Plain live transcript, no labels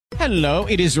Hello,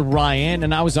 it is Ryan,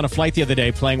 and I was on a flight the other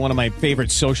day playing one of my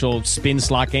favorite social spin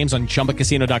slot games on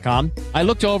ChumbaCasino.com. I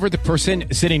looked over at the person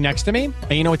sitting next to me,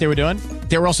 and you know what they were doing?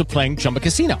 They were also playing Chumba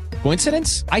Casino.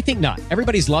 Coincidence? I think not.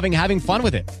 Everybody's loving having fun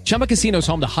with it. Chumba Casino is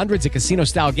home to hundreds of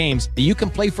casino-style games that you can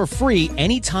play for free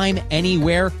anytime,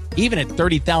 anywhere, even at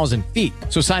 30,000 feet.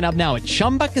 So sign up now at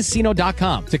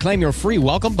ChumbaCasino.com to claim your free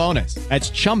welcome bonus. That's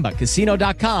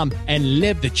ChumbaCasino.com and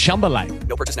live the Chumba life.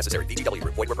 No purchase necessary. VGW.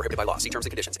 Void were prohibited by law. See terms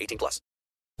and conditions. 18+.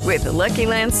 With the Lucky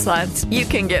Land Slots, you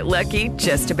can get lucky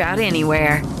just about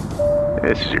anywhere.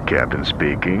 This is your captain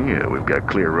speaking. We've got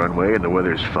clear runway and the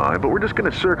weather's fine, but we're just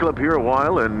going to circle up here a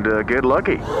while and get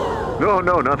lucky.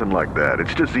 No, nothing like that.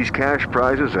 It's just these cash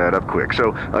prizes add up quick.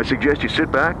 So I suggest you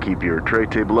sit back, keep your tray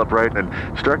table upright, and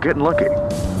start getting lucky.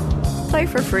 Play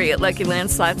for free at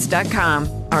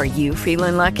LuckyLandSlots.com. Are you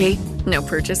feeling lucky? No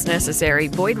purchase necessary.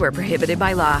 Void where prohibited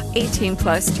by law.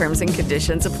 18+ terms and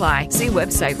conditions apply. See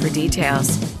website for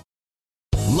details.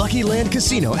 Lucky Land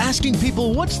Casino, asking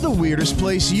people, what's the weirdest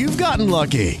place you've gotten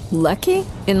lucky? Lucky?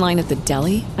 In line at the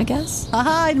deli, I guess?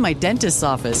 Aha, in my dentist's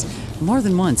office. More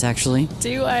than once, actually.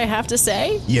 Do I have to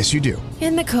say? Yes, you do.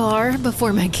 In the car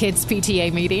before my kids'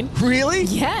 PTA meeting. Really?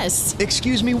 Yes.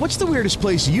 Excuse me, what's the weirdest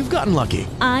place you've gotten lucky?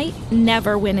 I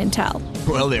never win and tell.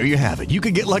 Well, there you have it. You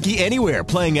can get lucky anywhere,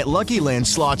 playing at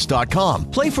LuckyLandSlots.com.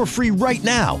 Play for free right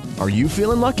now. Are you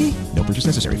feeling lucky? No purchase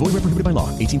necessary. Void where prohibited by law.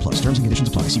 18+. Terms and conditions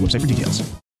apply. See website for details.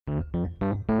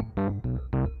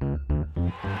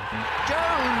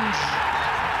 Jones.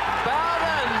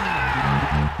 Bowden.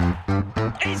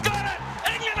 He's got it.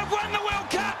 England have won the World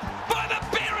Cup by the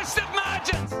barest of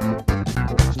margins.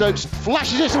 Stokes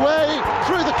flashes it away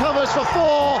through the covers for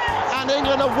 4, and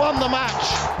England have won the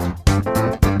match.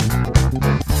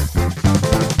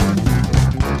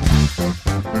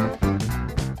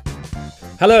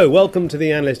 Hello, welcome to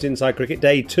the Analyst Inside Cricket,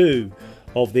 Day 2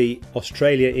 of the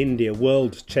Australia-India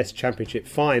World Chess Championship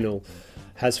final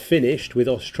has finished with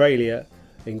Australia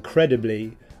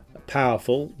incredibly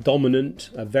powerful,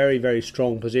 dominant, a very, very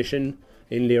strong position.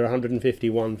 India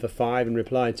 151 for 5 in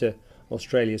reply to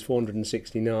Australia's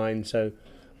 469, so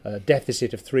a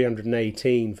deficit of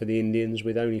 318 for the Indians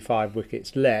with only 5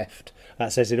 wickets left.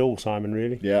 That says it all, Simon,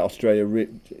 really. Yeah, Australia,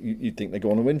 you'd think they go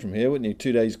on a win from here, wouldn't you?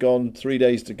 2 days gone, 3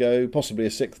 days to go, possibly a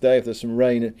 6th day if there's some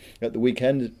rain at the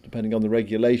weekend, depending on the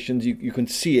regulations. You can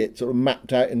see it sort of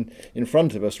mapped out in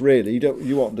front of us, really.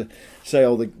 You want to say,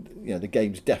 the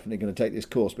game's definitely going to take this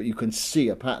course, but you can see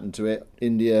a pattern to it.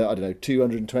 India,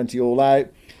 220 all out.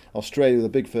 Australia with a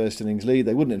big first innings lead.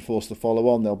 They wouldn't enforce the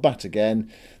follow-on. They'll bat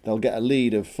again. They'll get a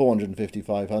lead of 450,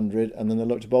 500, and then they'll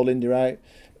look to bowl India out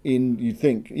in, you'd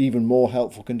think, even more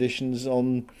helpful conditions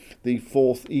on the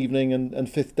 4th evening and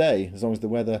 5th day, as long as the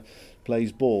weather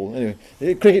plays ball. Anyway,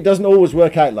 cricket doesn't always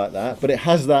work out like that, but it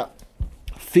has that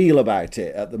feel about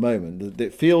it at the moment.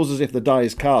 It feels as if the die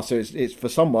is cast, so it's for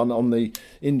someone on the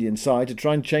Indian side to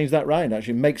try and change that round,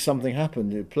 actually make something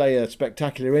happen, play a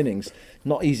spectacular innings.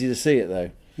 Not easy to see it, though.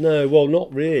 No, well,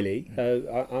 not really.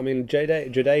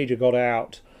 Jadeja got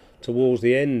out towards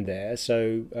the end there,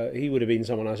 so he would have been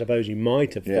someone I suppose you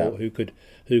might have thought who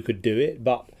could do it,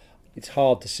 but it's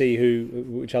hard to see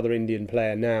which other Indian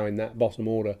player now in that bottom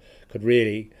order could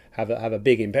really have a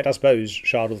big impact. I suppose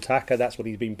Shardul Thakur, that's what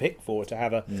he's been picked for, to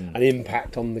have an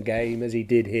impact on the game as he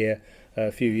did here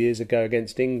a few years ago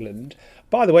against England.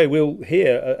 By the way, we'll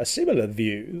hear a similar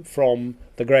view from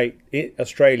the great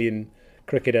Australian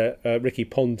cricketer Ricky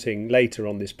Ponting later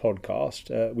on this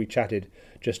podcast. We chatted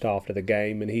just after the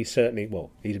game, and he's certainly,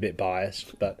 he's a bit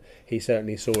biased, but he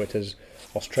certainly saw it as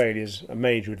Australia's a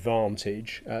major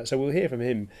advantage. So we'll hear from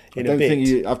him in a bit. I don't think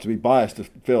you have to be biased to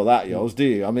feel that, Yoz, do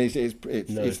you? I mean,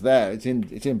 it's there. It's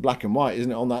in black and white,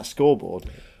 isn't it, on that scoreboard?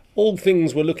 All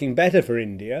things were looking better for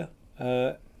India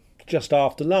just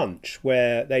after lunch,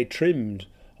 where they trimmed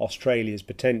Australia's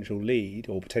potential lead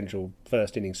or potential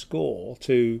first innings score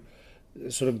to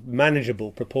sort of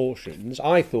manageable proportions.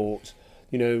 I thought,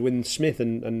 when Smith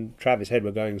and Travis Head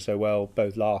were going so well,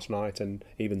 both last night and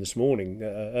even this morning,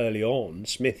 early on,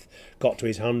 Smith got to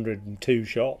his 102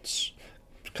 shots,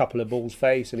 a couple of balls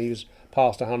face, and he was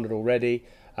past 100 already.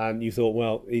 And you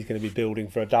thought, he's going to be building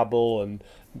for a double, and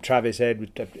Travis Head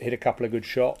would hit a couple of good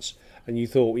shots. And you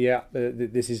thought,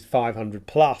 this is 500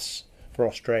 plus for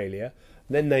Australia.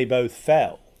 Then they both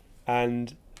fell,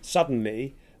 and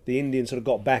suddenly the Indians sort of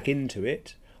got back into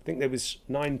it. I think there was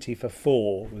 90 for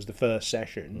 4 was the first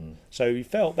session. So you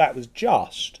felt that was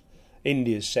just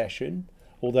India's session.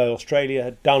 although Australia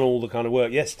had done all the kind of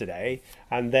work yesterday,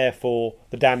 and therefore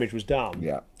the damage was done.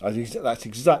 Yeah, I think that's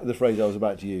exactly the phrase I was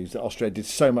about to use, that Australia did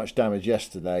so much damage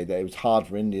yesterday that it was hard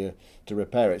for India to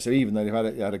repair it. So even though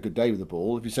they had a good day with the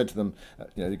ball, if you said to them,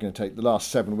 they're going to take the last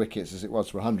 7 wickets as it was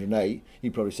for 108,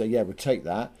 you'd probably say, yeah, we'll take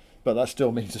that. But that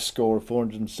still means a score of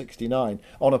 469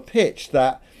 on a pitch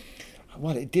that,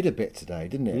 well, it did a bit today,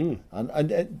 didn't it? And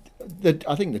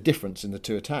I think the difference in the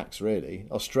two attacks, really,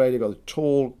 Australia got the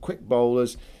tall, quick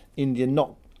bowlers, India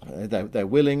not. They're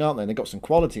willing, aren't they? And they've got some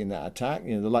quality in that attack,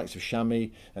 the likes of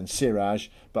Shami and Siraj,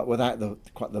 but without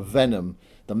quite the venom,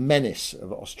 the menace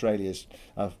of Australia's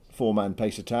 4-man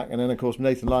pace attack. And then, of course,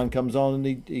 Nathan Lyon comes on and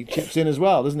he chips in as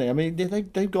well, doesn't he? I mean,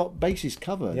 they've got bases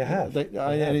covered.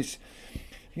 And it's,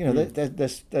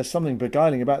 there's something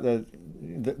beguiling about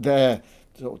their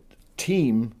sort of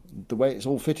team, the way it's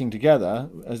all fitting together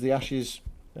as the Ashes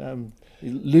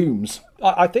looms.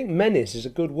 I think menace is a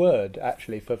good word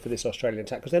actually for this Australian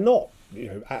attack, because they're not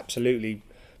absolutely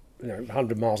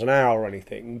 100 miles an hour or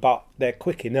anything, but they're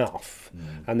quick enough,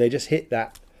 and they just hit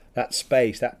that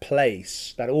space, that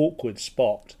place, that awkward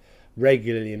spot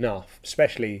regularly enough.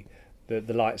 Especially the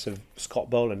likes of Scott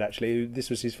Boland. Actually, this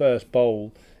was his first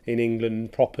bowl in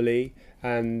England properly,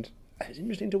 and it's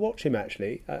interesting to watch him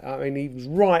actually. I mean, he was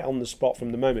right on the spot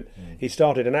from the moment he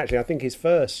started, and actually I think his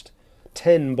first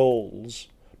 10 balls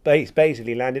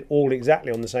basically landed all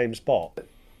exactly on the same spot.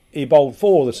 He bowled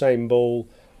 4 the same ball,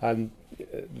 and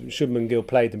Shubman Gill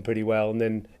played them pretty well, and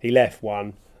then he left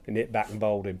one and hit back and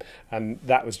bowled him, and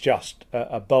that was just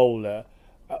a bowler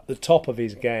at the top of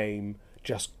his game,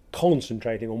 just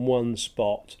concentrating on one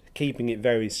spot, keeping it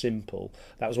very simple.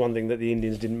 That was one thing that the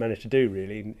Indians didn't manage to do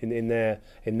really in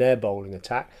their bowling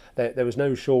attack. There was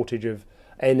no shortage of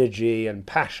energy and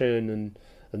passion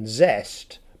and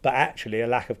zest, but actually a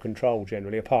lack of control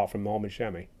generally, apart from Mohammad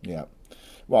Shami. Yeah,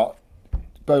 well,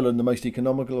 Boland, the most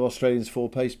economical of Australia's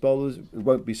 4-pace bowlers,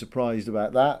 won't be surprised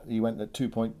about that. He went at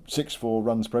 2.64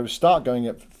 runs per over, start going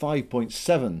at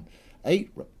 5.78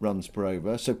 runs per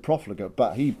over, so profligate,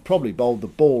 but he probably bowled the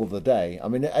ball of the day. I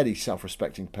mean, any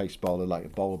self-respecting pace bowler like to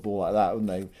bowl a ball like that,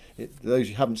 wouldn't they? Those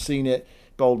who haven't seen it,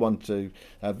 bowled one to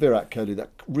Virat Kohli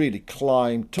that really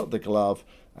climbed, took the glove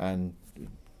and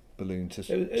ballooned to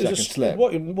second slip.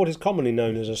 What is commonly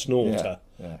known as a snorter.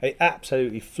 Yeah. It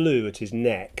absolutely flew at his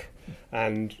neck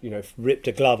and ripped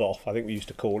a glove off, I think we used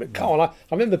to call it. Go on, I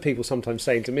remember people sometimes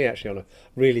saying to me actually on a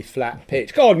really flat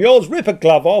pitch, "Go on, yours, rip a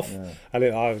glove off." Yeah. And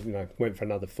I went for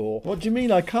another 4. What do you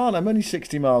mean I can't? I'm only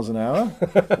 60 miles an hour.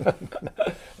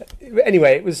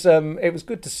 Anyway, it was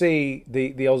good to see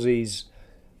the Aussies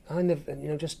kind of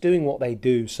just doing what they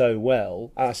do so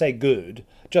well. And I say good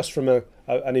just from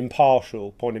an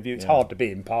impartial point of view. It's hard to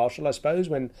be impartial, I suppose,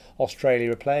 when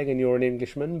Australia are playing and you're an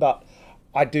Englishman, but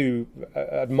I do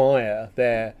admire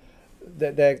their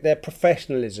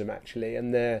professionalism actually,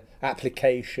 and their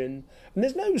application. And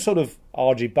there's no sort of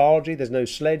argy-bargy, there's no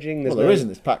sledging. There isn't.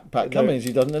 It's Pat Cummins.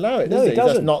 He doesn't allow it, does he? He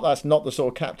doesn't. That's not the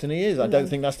sort of captain he is. I don't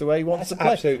think that's the way he wants to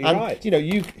play. Absolutely right.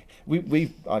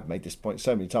 I've made this point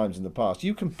so many times in the past.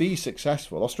 You can be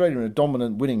successful, Australia in a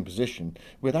dominant winning position,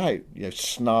 without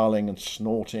snarling and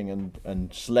snorting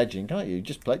and sledging, can't you?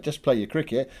 Just play your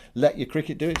cricket. Let your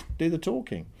cricket do the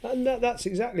talking. And that's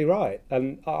exactly right.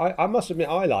 And I must admit,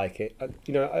 I like it.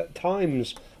 At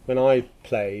times when I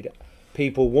played,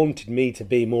 people wanted me to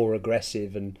be more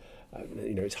aggressive, and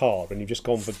it's hard when you've just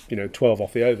gone for 12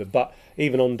 off the over. But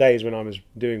even on days when I was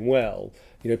doing well,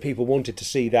 people wanted to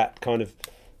see that kind of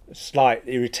slight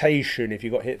irritation if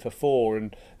you got hit for 4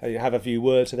 and have a few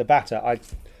words to the batter. I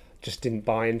just didn't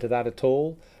buy into that at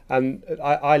all. And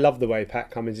I love the way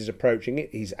Pat Cummins is approaching it.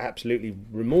 He's absolutely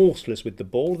remorseless with the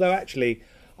ball, though actually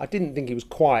I didn't think he was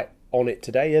quite on it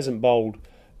today. He hasn't bowled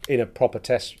in a proper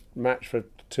test match for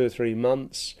 2 or 3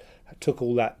 months. Took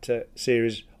all that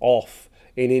series off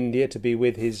in India to be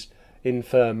with his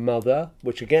infirm mother,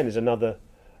 which again is another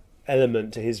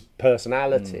element to his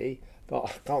personality. But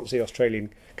I can't see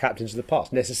Australian captains of the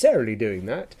past necessarily doing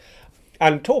that.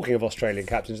 And talking of Australian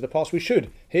captains of the past, we should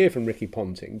hear from Ricky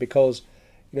Ponting, because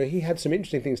he had some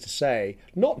interesting things to say,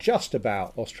 not just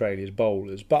about Australia's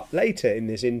bowlers, but later in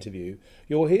this interview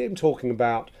you'll hear him talking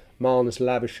about Marnus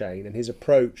Labuschagne and his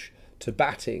approach to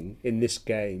batting in this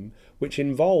game, which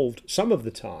involved some of the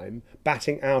time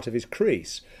batting out of his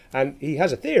crease. And he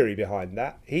has a theory behind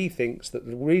that. He thinks that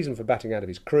the reason for batting out of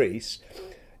his crease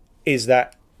is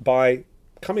that by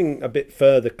coming a bit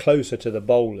further closer to the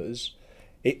bowlers,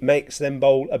 it makes them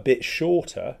bowl a bit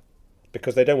shorter,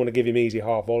 because they don't want to give him easy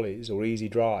half volleys or easy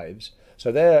drives.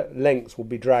 So their lengths will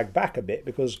be dragged back a bit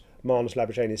because Marnus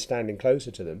Labuschagne is standing closer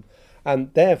to them.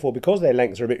 And therefore, because their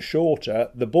lengths are a bit shorter,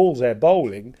 the balls they're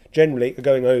bowling generally are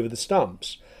going over the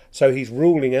stumps. So he's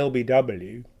ruling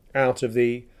LBW out of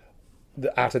the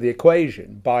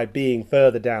equation by being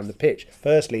further down the pitch.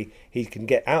 Firstly, he can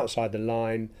get outside the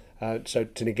line, so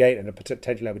to negate a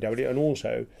potential LBW, and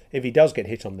also if he does get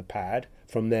hit on the pad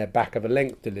from their back of a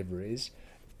length deliveries,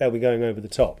 they'll be going over the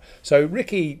top. So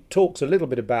Ricky talks a little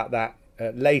bit about that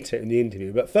later in the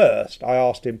interview, but first I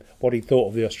asked him what he thought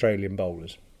of the Australian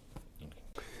bowlers.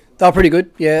 They were pretty good,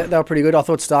 yeah, they were pretty good. I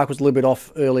thought Stark was a little bit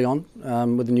off early on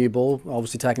with the new ball,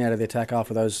 obviously taken out of the attack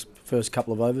after those first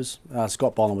couple of overs.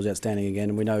 Scott Boland was outstanding again,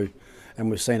 and we know,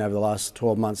 and we've seen over the last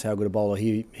 12 months how good a bowler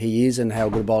he is and how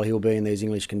good a bowler he'll be in these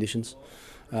English conditions.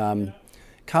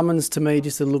 Cummins, to me,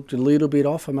 just looked a little bit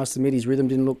off. I must admit his rhythm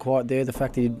didn't look quite there. The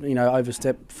fact that he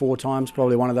overstepped 4 times,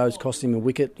 probably one of those cost him a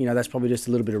wicket. That's probably just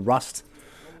a little bit of rust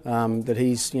that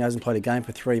he's hasn't played a game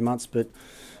for 3 months, but.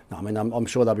 No, I mean, I'm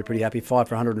sure they'll be pretty happy. 5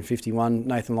 for 151.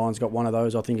 Nathan Lyon's got one of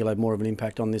those. I think he'll have more of an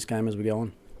impact on this game as we go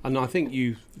on. And I think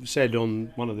you said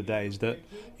on one of the days that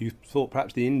you thought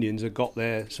perhaps the Indians had got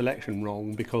their selection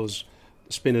wrong because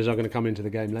spinners are going to come into the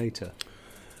game later.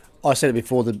 I said it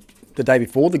before the day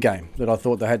before the game that I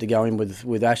thought they had to go in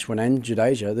with Ashwin and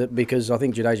Jadeja because I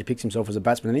think Jadeja picks himself as a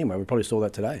batsman anyway. We probably saw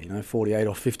that today. 48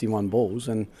 or 51 balls,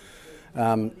 and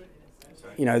the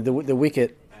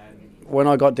wicket. When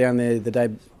I got down there the day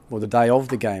of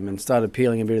the game and started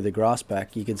peeling a bit of the grass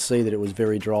back, you could see that it was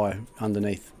very dry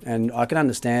underneath. And I can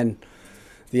understand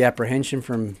the apprehension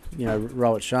from,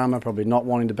 Rohit Sharma probably not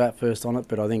wanting to bat first on it,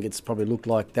 but I think it's probably looked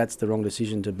like that's the wrong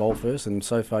decision to bowl first. And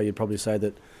so far you'd probably say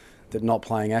that not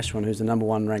playing Ashwin, who's the number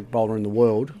 1 ranked bowler in the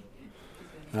world,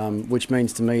 which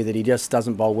means to me that he just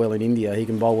doesn't bowl well in India. He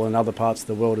can bowl well in other parts of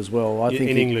the world as well. I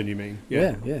think in England, you mean?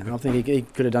 Yeah. I think he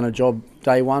could have done a job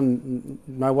day one,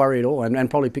 no worry at all, and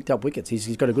probably picked up wickets.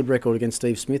 He's got a good record against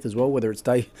Steve Smith as well, whether it's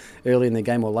early in the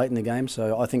game or late in the game.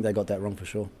 So I think they got that wrong for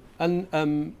sure. And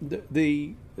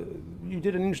you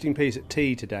did an interesting piece at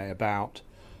Tea today about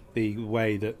the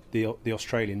way that the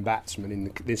Australian batsman,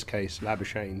 in this case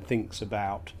Labuschagne, thinks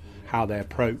about how they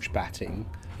approach batting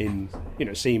in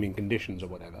seaming conditions or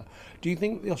whatever. Do you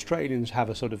think the Australians have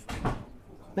a sort of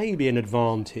maybe an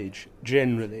advantage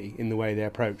generally in the way they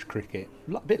approach cricket,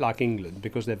 a bit like England,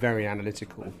 because they're very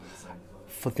analytical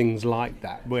for things like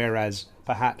that, whereas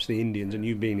perhaps the Indians, and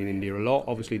you've been in India a lot,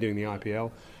 obviously doing the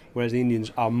IPL, whereas the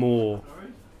Indians are more,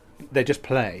 they just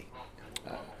play,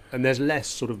 and there's less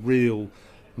sort of real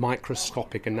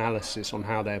microscopic analysis on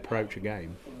how they approach a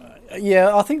game.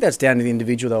 Yeah, I think that's down to the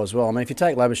individual though as well. I mean, if you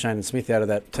take Labuschagne and Smith out of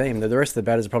that team, the rest of the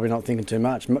batters are probably not thinking too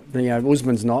much.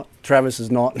 Usman's not, Travis is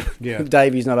not, yeah.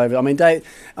 Davey's not over. I mean,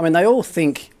 they all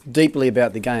think deeply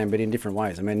about the game, but in different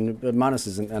ways. I mean,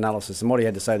 Manus's analysis and what he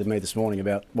had to say to me this morning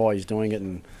about why he's doing it,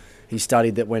 and he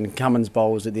studied that when Cummins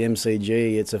bowls at the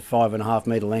MCG, it's a 5.5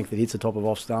 metre length that hits the top of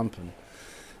off stump, and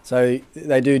so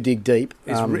they do dig deep.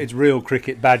 It's real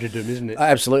cricket badgerdom, isn't it?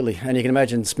 Absolutely. And you can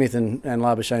imagine Smith and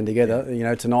Labuschagne together,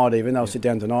 tonight even, they'll sit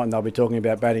down tonight and they'll be talking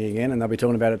about batting again, and they'll be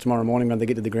talking about it tomorrow morning when they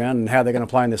get to the ground and how they're going to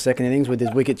play in the second innings with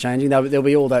this wicket changing. There'll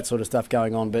be all that sort of stuff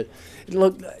going on. But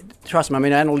look, trust me, I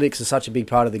mean, analytics is such a big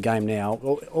part of the game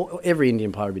now. Every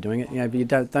Indian player will be doing it. But you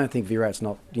don't think Virat's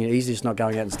not, he's just not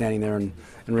going out and standing there and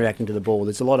reacting to the ball.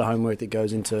 There's a lot of homework that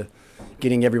goes into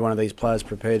getting every one of these players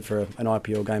prepared for an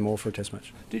IPL game or for a Test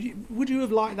match. Would you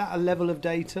have liked that a level of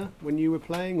data when you were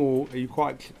playing, or are you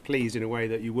quite pleased in a way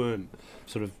that you weren't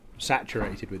sort of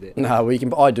saturated with it? No,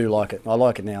 I do like it. I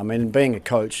like it now. I mean, being a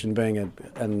coach and being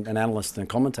an analyst and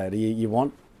commentator, you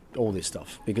want all this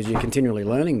stuff because you're continually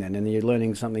learning then, and you're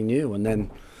learning something new. And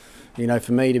then,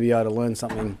 for me to be able to learn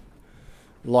something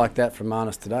like that from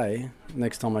Marnus today,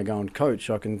 next time I go and coach,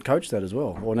 I can coach that as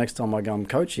well. Or next time I go and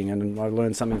coaching and I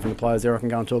learn something from the players there, I can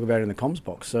go and talk about it in the comms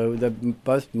box. So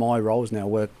both my roles now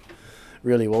work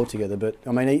really well together. But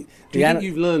I mean, do you think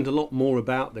you've learned a lot more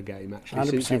about the game actually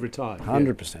since you've retired?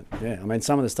 100%. Yeah. I mean,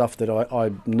 some of the stuff that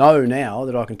I know now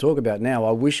that I can talk about now,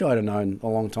 I wish I'd have known a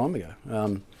long time ago.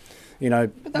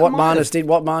 What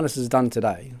Marnus has done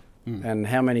today, and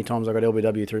how many times I got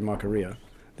LBW through my career.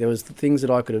 There was things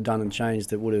that I could have done and changed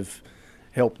that would have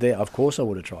helped there. Of course I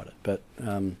would have tried it, but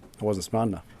I wasn't smart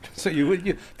enough. So you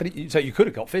could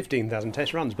have got 15,000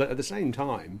 Test runs, but at the same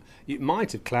time, it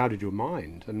might have clouded your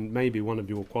mind, and maybe one of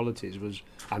your qualities was,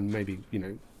 and maybe,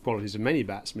 qualities of many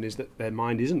batsmen, is that their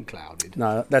mind isn't clouded.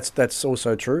 No, that's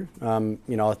also true.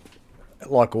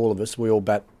 Like all of us, we all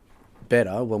bat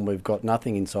better when we've got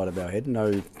nothing inside of our head,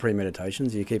 no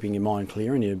premeditations. You're keeping your mind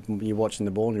clear and you're watching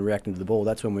the ball and you're reacting to the ball.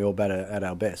 That's when we all bat at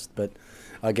our best. But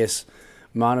I guess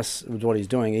Marnus, with what he's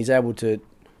doing, he's able to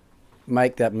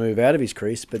make that move out of his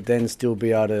crease, but then still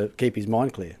be able to keep his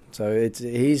mind clear. So I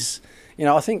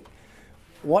think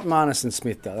what Marnus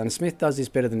Smith does, and Smith does this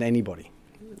better than anybody.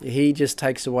 He just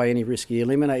takes away any risk. He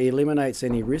eliminates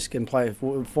any risk and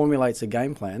formulates a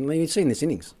game plan. You've seen this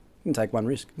innings. Didn't take one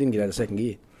risk. Didn't get out of second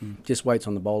gear. Just waits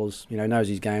on the bowlers. Knows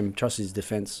his game, trusts his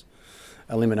defence,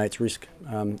 eliminates risk,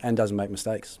 and doesn't make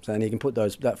mistakes. So, and he can put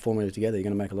that formula together. You're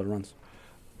going to make a lot of runs.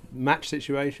 Match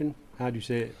situation. How do you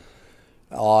see it?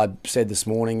 I said this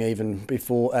morning, even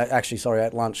before,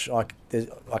 at lunch, I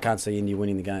can't see India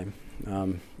winning the game.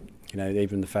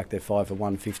 Even the fact they're 5 for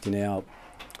 150 now.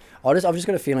 I've just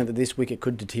got a feeling that this wicket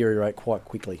could deteriorate quite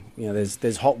quickly.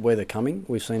 There's hot weather coming.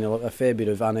 We've seen a fair bit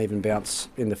of uneven bounce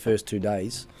in the first 2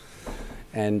 days.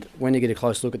 And when you get a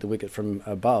close look at the wicket from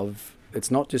above,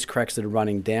 it's not just cracks that are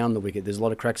running down the wicket. There's a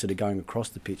lot of cracks that are going across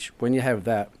the pitch. When you have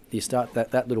that, you start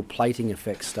that little plating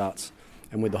effect starts.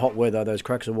 And with the hot weather, those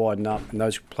cracks will widen up and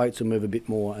those plates will move a bit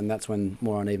more, and that's when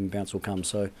more uneven bounce will come.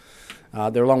 So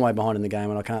they're a long way behind in the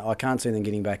game, and I can't see them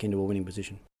getting back into a winning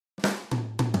position.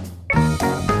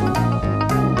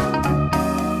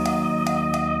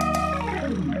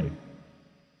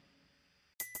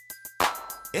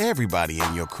 Everybody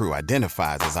in your crew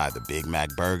identifies as either Big Mac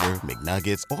Burger,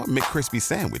 McNuggets, or McCrispy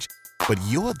Sandwich. But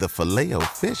you're the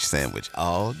Filet-O-Fish Sandwich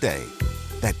all day.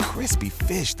 That crispy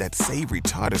fish, that savory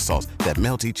tartar sauce, that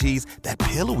melty cheese, that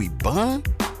pillowy bun.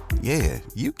 Yeah,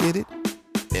 you get it.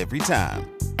 Every time.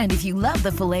 And if you love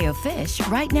the Filet-O-Fish,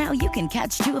 right now you can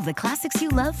catch 2 of the classics you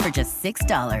love for just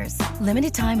 $6.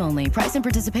 Limited time only. Price and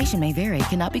participation may vary.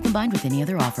 Cannot be combined with any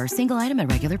other offer. Single item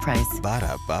at regular price.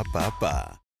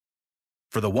 Ba-da-ba-ba-ba.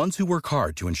 For the ones who work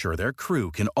hard to ensure their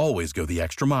crew can always go the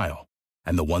extra mile,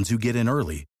 and the ones who get in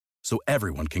early so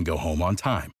everyone can go home on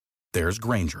time, there's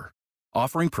Grainger,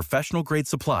 offering professional-grade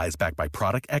supplies backed by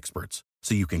product experts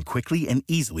so you can quickly and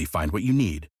easily find what you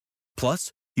need.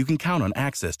 Plus, you can count on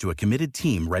access to a committed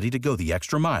team ready to go the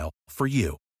extra mile for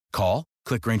you. Call,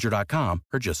 click Grainger.com,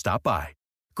 or just stop by.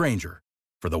 Grainger,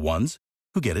 for the ones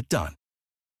who get it done.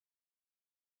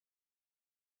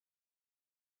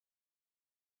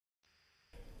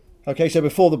 Okay, so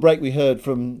before the break we heard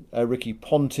from Ricky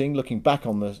Ponting looking back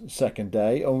on the second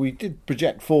day, and we did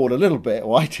project forward a little bit,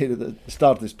 or I did at the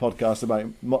start of this podcast, about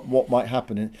what might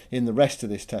happen in the rest of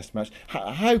this test match.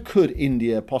 How could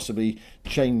India possibly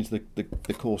change the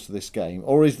course of this game?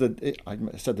 Or is I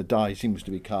said the die seems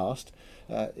to be cast.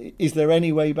 Is there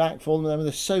any way back for them? I mean,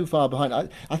 they're so far behind.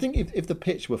 I think if the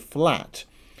pitch were flat,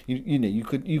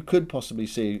 you could possibly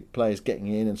see players getting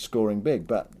in and scoring big,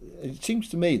 but it seems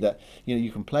to me that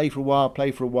you can play for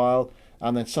a while,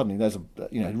 and then suddenly there's a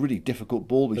really difficult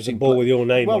ball. There's a ball with your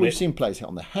name on it. Well, we've seen players hit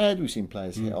on the head, we've seen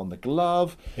players hit on the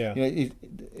glove. Yeah.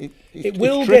 It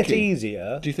will get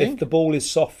easier. Do you think? If the ball is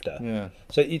softer? Yeah.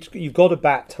 So you've got to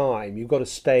bat time. You've got to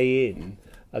stay in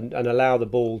and allow the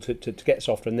ball to get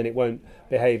softer, and then it won't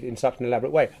behave in such an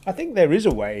elaborate way. I think there is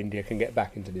a way India can get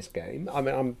back into this game. I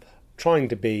mean, I'm trying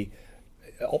to be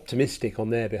optimistic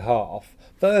on their behalf.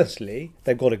 Firstly,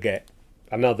 they've got to get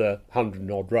another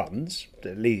 100-odd runs,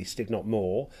 at least, if not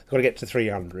more. They've got to get to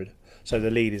 300, so the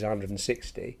lead is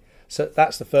 160. So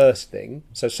that's the first thing.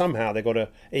 So somehow they've got to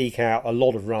eke out a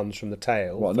lot of runs from the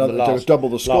tail. Well, double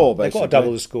the score, basically. They've got to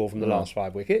double the score from the last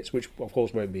 5 wickets, which of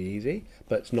course won't be easy,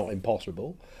 but it's not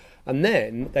impossible. And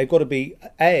then they've got to be,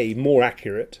 more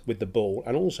accurate with the ball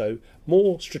and also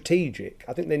more strategic.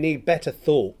 I think they need better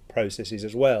thought processes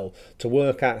as well to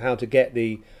work out how to get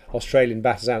the Australian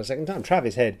batters out a second time.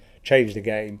 Travis Head changed the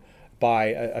game by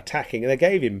attacking, and they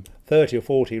gave him 30 or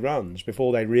 40 runs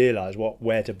before they realised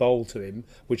where to bowl to him,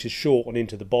 which is short and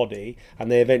into the body,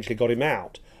 and they eventually got him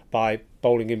out by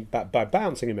bowling him, by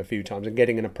bouncing him a few times and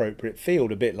getting an appropriate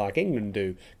field, a bit like England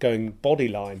do, going body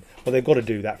line. Well, they've got to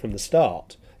do that from the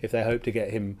start if they hope to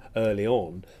get him early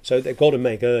on. So they've got to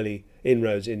make early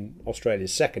inroads in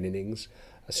Australia's second innings,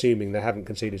 assuming they haven't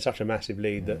conceded such a massive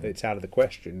lead that it's out of the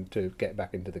question to get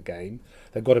back into the game.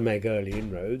 They've got to make early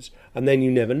inroads, and then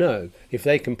you never know. If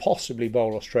they can possibly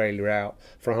bowl Australia out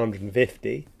for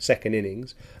 150 second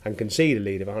innings and concede a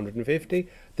lead of 150,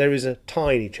 there is a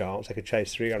tiny chance they could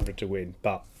chase 300 to win,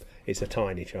 but it's a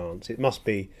tiny chance. It must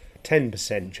be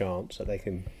 10% chance that they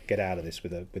can get out of this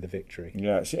with a victory.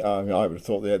 Yeah, I would have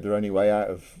thought their only way out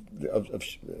of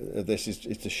this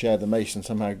is to share the mace and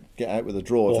somehow get out with a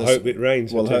draw. Or hope it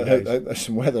rains. Well, hope there's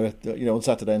some weather, on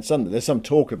Saturday and Sunday. There's some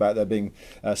talk about there being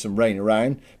some rain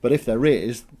around, but if there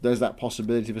is, there's that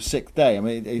possibility of a 6th day. I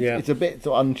mean, it's a bit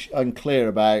unclear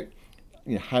about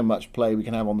how much play we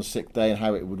can have on the 6th day and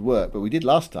how it would work. But we did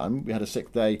last time. We had a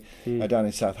 6th day down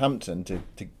in Southampton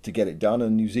to get it done,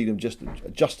 and New Zealand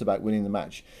just about winning the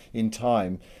match in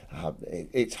time.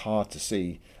 It's hard to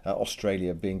see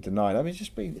Australia being denied. I mean,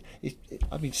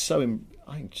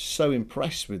 I'm so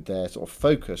impressed with their sort of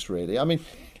focus, really. I mean,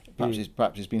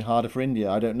 perhaps it's been harder for India.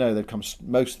 I don't know.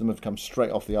 Most of them have come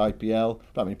straight off the IPL.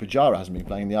 But, I mean, Pujara hasn't been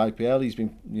playing the IPL. He's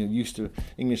been used to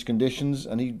English conditions,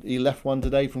 and he left one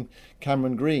today from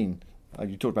Cameron Green.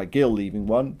 You talked about Gill leaving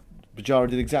one. Pujara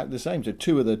did exactly the same. So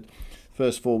 2 of the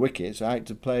first 4 wickets are out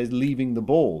to players leaving the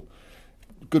ball.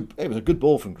 It was a good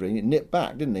ball from Green. It nipped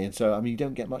back, didn't he? And so, I mean, you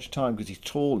don't get much time because he's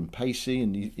tall and pacey,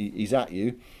 and he's at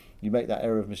you. You make that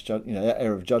error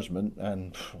of judgment,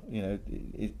 and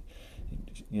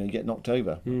you get knocked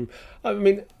over. I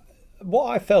mean,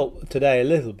 what I felt today a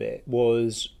little bit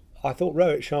was I thought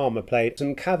Rohit Sharma played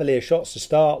some cavalier shots to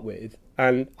start with,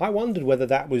 and I wondered whether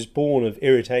that was born of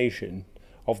irritation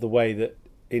of the way that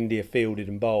India fielded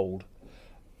and bowled.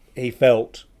 He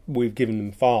felt we've given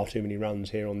them far too many runs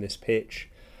here on this pitch,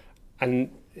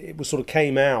 and it was sort of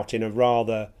came out in a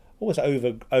rather almost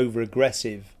over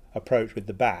aggressive approach with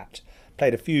the bat.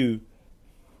 Played a few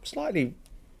slightly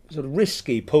sort of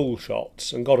risky pull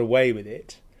shots and got away with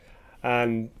it,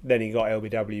 and then he got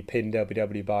pinned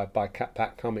LBW by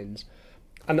Pat Cummins.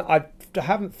 And I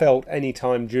haven't felt any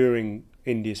time during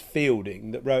India's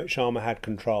fielding that Rohit Sharma had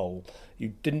control.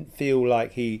 You didn't feel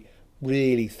like he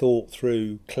really thought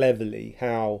through cleverly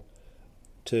how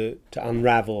to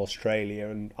unravel Australia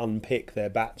and unpick their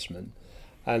batsmen,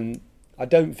 and I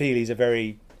don't feel he's a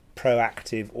very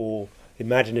proactive or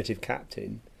imaginative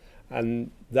captain,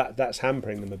 and that's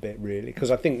hampering them a bit, really,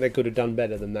 because I think they could have done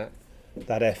better than that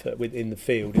effort within the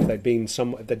field if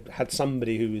they'd had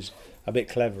somebody who was a bit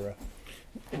cleverer.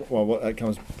 Well, I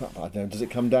don't know, does it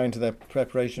come down to their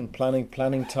preparation,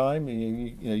 planning time?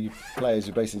 You players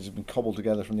who basically have been cobbled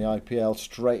together from the IPL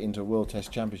straight into a World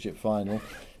Test Championship final.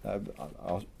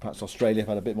 Perhaps Australia have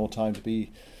had a bit more time to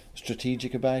be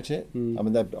strategic about it. I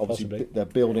mean, they're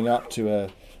building up to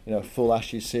a full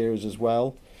Ashes series as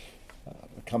well.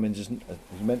 Cummins, as you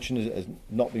mentioned, has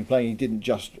not been playing. He didn't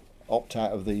just opt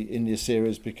out of the India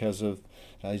series because of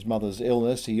his mother's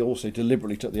illness. He also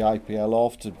deliberately took the IPL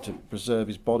off to preserve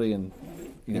his body and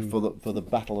for the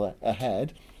battle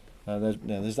ahead.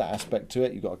 There's that aspect to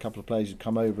it. You've got a couple of players who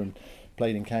come over and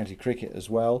played in county cricket as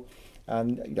well.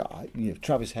 And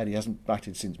Travis Head, he hasn't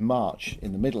batted since March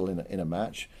in the middle in a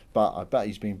match, but I bet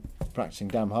he's been practicing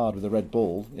damn hard with a red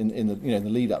ball in the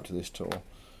lead up to this tour.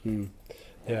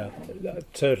 Yeah,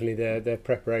 certainly their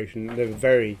preparation. They were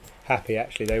very happy,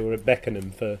 actually. They were at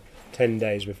Beckenham for 10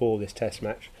 days before this Test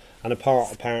match, and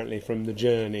apart apparently from the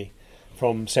journey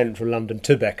from central London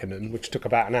to Beckenham, which took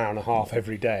about an hour and a half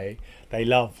every day, they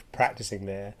loved practicing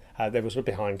there. They were sort of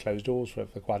behind closed doors for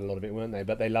quite a lot of it, weren't they?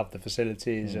 But they loved the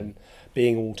facilities and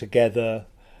being all together,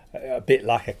 a bit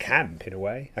like a camp in a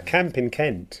way, a camp in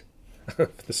Kent for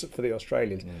the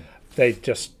Australians. They've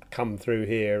just come through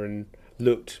here and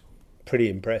looked pretty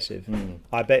impressive.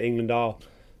 I bet England are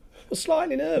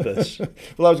slightly nervous.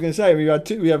 Well, I was going to say, we have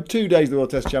 2 days of the World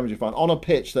Test Championship final on a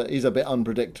pitch that is a bit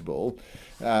unpredictable,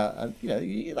 and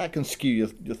that can skew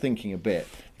your thinking a bit.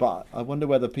 But I wonder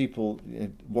whether people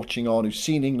watching on who've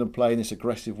seen England play in this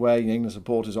aggressive way, England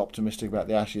supporters optimistic about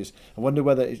the Ashes, I wonder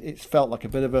whether it's felt like a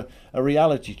bit of a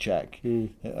reality check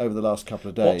over the last couple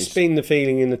of days. What's been the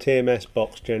feeling in the TMS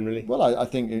box generally? Well, I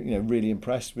think really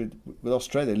impressed with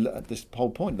Australia at this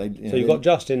whole point. So you've got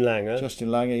Justin Langer. Justin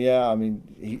Langer, yeah. I mean,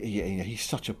 he's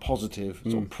such a positive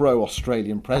sort of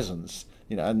pro-Australian presence.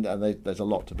 And there's a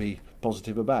lot to be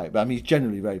positive about. But I mean, he's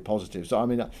generally very positive. So I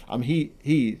mean,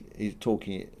 he is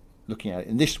looking at it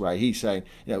in this way. He's saying,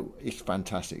 it's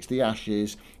fantastic. It's the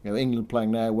Ashes. England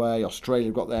playing their way. Australia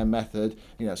have got their method.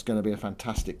 It's going to be a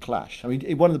fantastic clash. I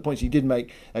mean, one of the points he did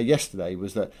make yesterday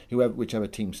was that whichever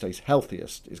team stays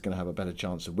healthiest is going to have a better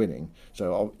chance of winning.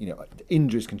 So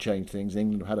injuries can change things.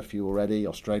 England have had a few already.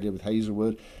 Australia with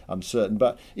Hazelwood, uncertain.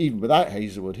 But even without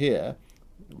Hazelwood here,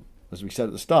 as we said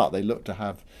at the start, they look to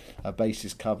have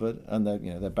bases covered, and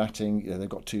they're batting. They've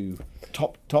got 2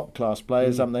 top class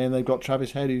players, haven't they? And they've got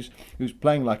Travis Head, who's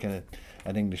playing like an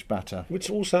English batter. Which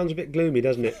all sounds a bit gloomy,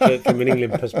 doesn't it, from an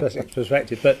England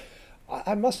perspective? But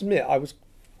I must admit,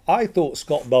 I thought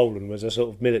Scott Boland was a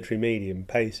sort of military medium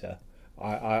pacer.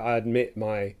 I admit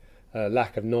my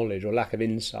lack of knowledge or lack of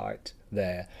insight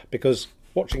there, because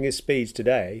watching his speeds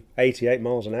today, 88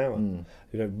 miles an hour,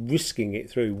 whisking it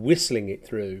through, whistling it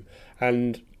through,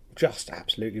 and just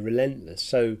absolutely relentless.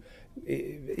 So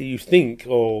you think,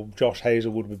 Josh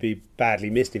Hazlewood would be badly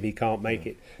missed if he can't make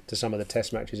it to some of the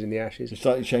Test matches in the Ashes. You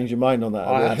slightly changed your mind on that.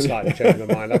 I have slightly changed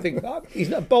my mind. I think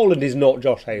Boland is not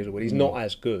Josh Hazlewood. He's not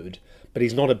as good, but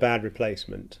he's not a bad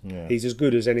replacement. Yeah. He's as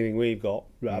good as anything we've got,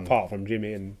 apart from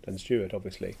Jimmy and Stewart,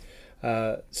 obviously.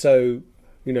 So,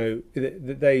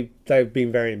 they've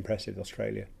been very impressive,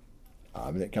 Australia.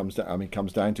 It comes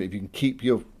down to if you can keep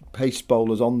your pace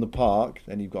bowlers on the park,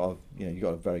 then you've got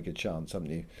a very good chance,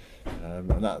 haven't you?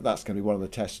 And that's going to be one of the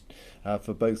tests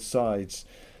for both sides.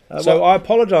 I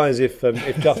apologise if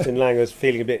Justin Langer's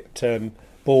feeling a bit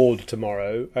bored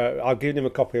tomorrow. I'll give him a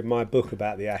copy of my book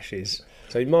about the Ashes.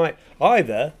 So he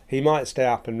might stay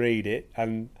up and read it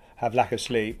and have lack of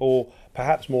sleep, or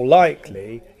perhaps more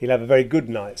likely he'll have a very good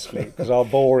night's sleep because I'll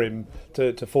bore him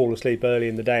to fall asleep early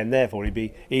in the day, and therefore he'd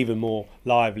be even more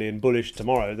lively and bullish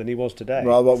tomorrow than he was today.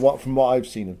 Well, from what I've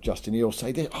seen of Justin, he'll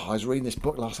say, I was reading this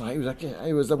book last night.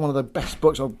 It was one of the best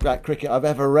books about cricket I've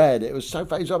ever read. It was so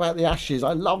famous about the Ashes.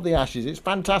 I love the Ashes. It's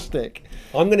fantastic.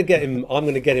 I'm going to get him on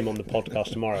the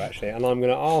podcast tomorrow, actually, and I'm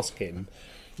going to ask him.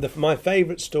 My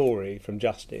favourite story from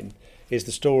Justin is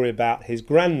the story about his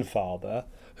grandfather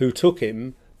who took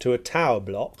him to a tower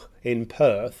block in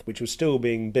Perth, which was still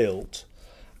being built,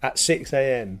 at 6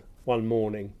 a.m. one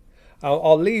morning.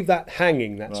 I'll leave that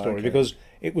hanging, that story, okay, because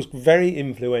it was a very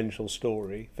influential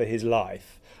story for his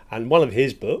life. And one of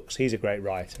his books, he's a great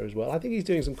writer as well. I think he's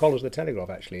doing some columns in the Telegraph,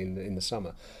 actually, in the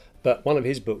summer. But one of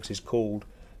his books is called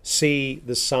See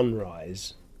the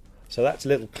Sunrise. So that's a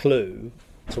little clue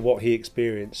to what he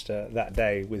experienced that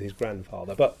day with his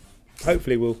grandfather. But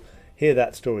hopefully we'll hear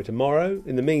that story tomorrow.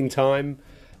 In the meantime,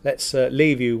 let's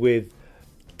leave you with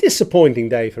disappointing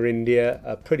day for India,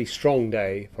 a pretty strong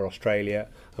day for Australia,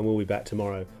 and we'll be back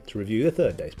tomorrow to review the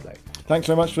third day's play. Thanks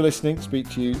so much for listening. Speak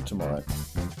to you tomorrow.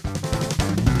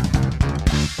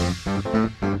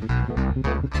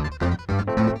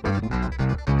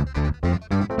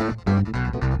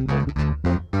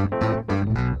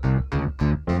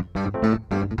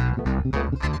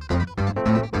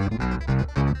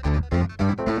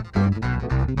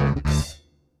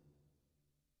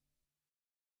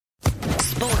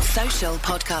 Social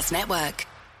Podcast Network.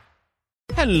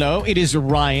 Hello, it is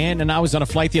Ryan, and I was on a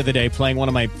flight the other day playing one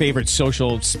of my favorite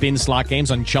social spin slot games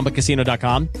on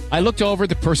ChumbaCasino.com. I looked over at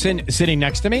the person sitting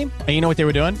next to me, and you know what they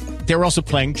were doing? They were also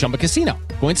playing Chumba Casino.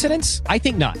 Coincidence? I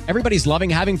think not. Everybody's loving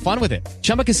having fun with it.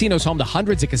 Chumba Casino is home to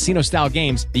hundreds of casino-style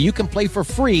games that you can play for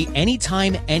free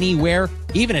anytime, anywhere,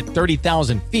 even at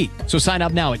 30,000 feet. So sign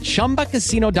up now at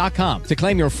ChumbaCasino.com to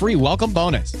claim your free welcome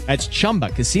bonus. That's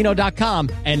ChumbaCasino.com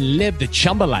and live the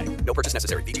Chumba life. No purchase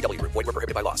necessary. VGW. Void where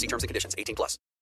prohibited by law. See terms and conditions. 18+.